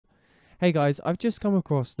Hey guys, I've just come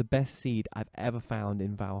across the best seed I've ever found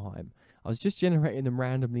in Valheim. I was just generating them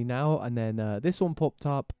randomly now, and then this one popped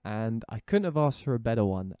up, and I couldn't have asked for a better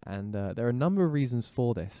one, and there are a number of reasons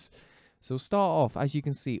for this. So we'll start off, as you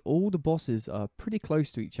can see, all the bosses are pretty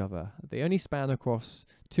close to each other. They only span across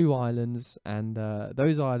 2 islands, and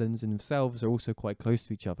those islands in themselves are also quite close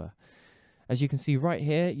to each other. As you can see right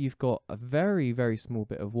here, you've got a very, very small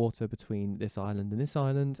bit of water between this island and this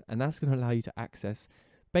island, and that's going to allow you to access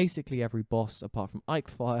basically every boss apart from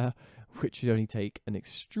Fire, which should only take an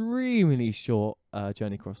extremely short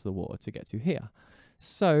journey across the water to get to here.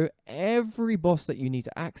 So every boss that you need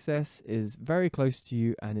to access is very close to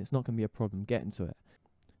you, and it's not going to be a problem getting to it.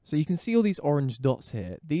 So you can see all these orange dots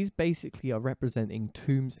here. These basically are representing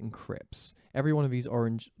tombs and crypts. Every one of these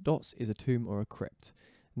orange dots is a tomb or a crypt.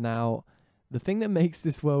 Now, the thing that makes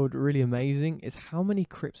this world really amazing is how many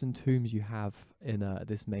crypts and tombs you have in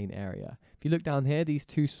this main area. If you look down here, these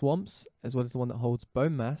 2 swamps, as well as the one that holds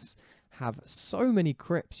bone mass, have so many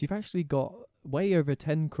crypts. You've actually got way over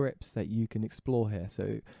 10 crypts that you can explore here.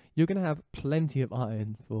 So you're going to have plenty of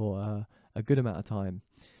iron for a good amount of time.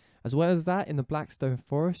 As well as that, in the Blackstone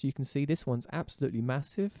Forest, you can see this one's absolutely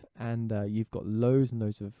massive, and you've got loads and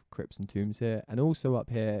loads of crypts and tombs here. And also up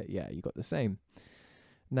here, yeah, you've got the same.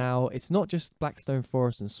 Now, it's not just Blackstone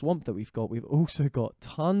Forest and Swamp that we've also got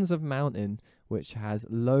tons of mountain, which has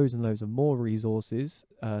loads and loads of more resources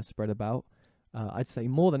spread about. I'd say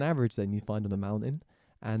more than average than you find on a mountain.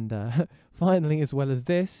 And finally, as well as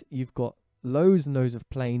this, you've got loads and loads of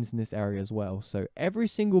plains in this area as well. So every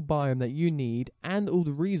single biome that you need and all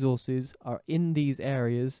the resources are in these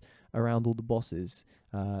areas around all the bosses.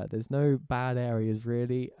 There's no bad areas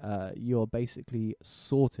really. You're basically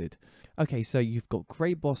sorted. Okay, so you've got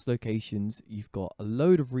great boss locations, you've got a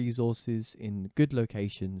load of resources in good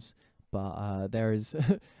locations, but there is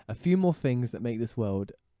a few more things that make this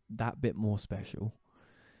world that bit more special.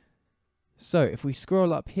 So if we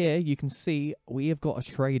scroll up here, you can see we have got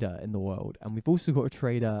a trader in the world, and we've also got a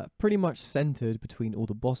trader pretty much centered between all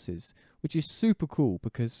the bosses, which is super cool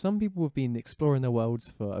because some people have been exploring their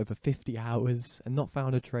worlds for over 50 hours and not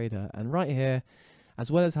found a trader. And right here, as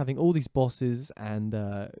well as having all these bosses and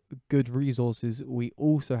good resources, we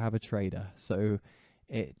also have a trader. So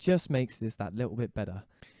it just makes this that little bit better.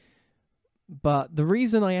 But the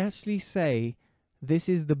reason I actually say this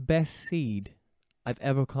is the best seed I've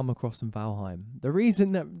ever come across in Valheim, the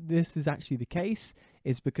reason that this is actually the case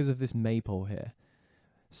is because of this Maypole here.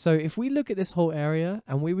 So if we look at this whole area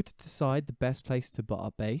and we were to decide the best place to put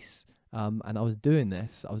our base, and I was doing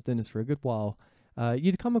this for a good while,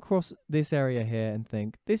 you'd come across this area here and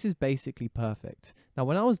think, this is basically perfect. Now,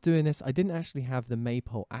 when I was doing this, I didn't actually have the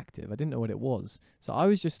Maypole active. I didn't know what it was. So I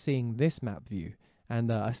was just seeing this map view.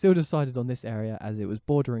 And I still decided on this area as it was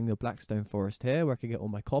bordering the Blackstone Forest here, where I could get all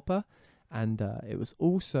my copper. And it was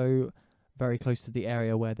also very close to the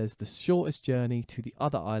area where there's the shortest journey to the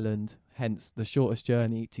other island, hence the shortest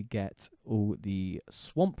journey to get all the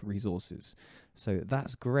swamp resources. So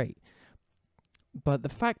that's great. But the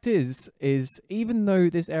fact is even though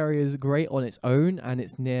this area is great on its own and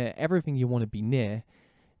it's near everything you want to be near,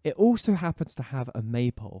 it also happens to have a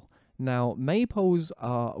Maypole. Now, Maypoles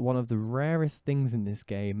are one of the rarest things in this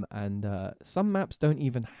game, and some maps don't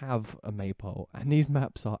even have a Maypole, and these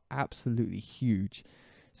maps are absolutely huge.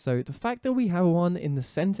 So the fact that we have one in the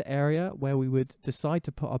center area where we would decide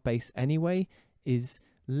to put our base anyway is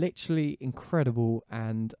literally incredible,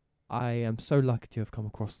 and I am so lucky to have come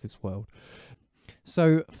across this world.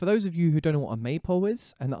 So for those of you who don't know what a Maypole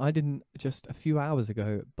is, and I didn't just a few hours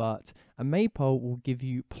ago, but a Maypole will give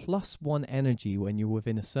you +1 energy when you're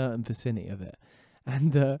within a certain vicinity of it.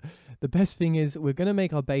 And the best thing is we're going to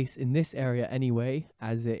make our base in this area anyway,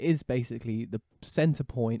 as it is basically the center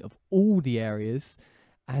point of all the areas.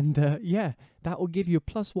 And yeah, that will give you a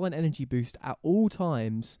 +1 energy boost at all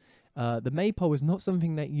times. The Maypole is not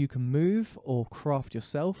something that you can move or craft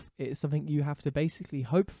yourself. It is something you have to basically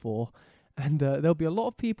hope for. And there'll be a lot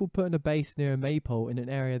of people putting a base near a Maypole in an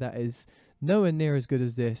area that is nowhere near as good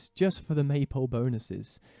as this, just for the Maypole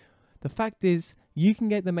bonuses. The fact is, you can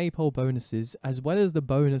get the Maypole bonuses as well as the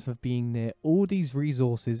bonus of being near all these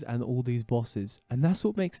resources and all these bosses. And that's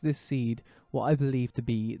what makes this seed what I believe to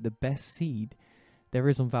be the best seed there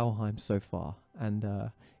is on Valheim so far. And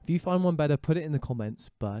if you find one better, put it in the comments.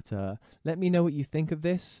 But let me know what you think of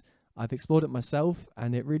this. I've explored it myself,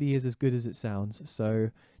 and it really is as good as it sounds. So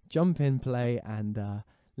jump in, play, and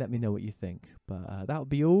let me know what you think. But that'll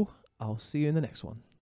be all. I'll see you in the next one.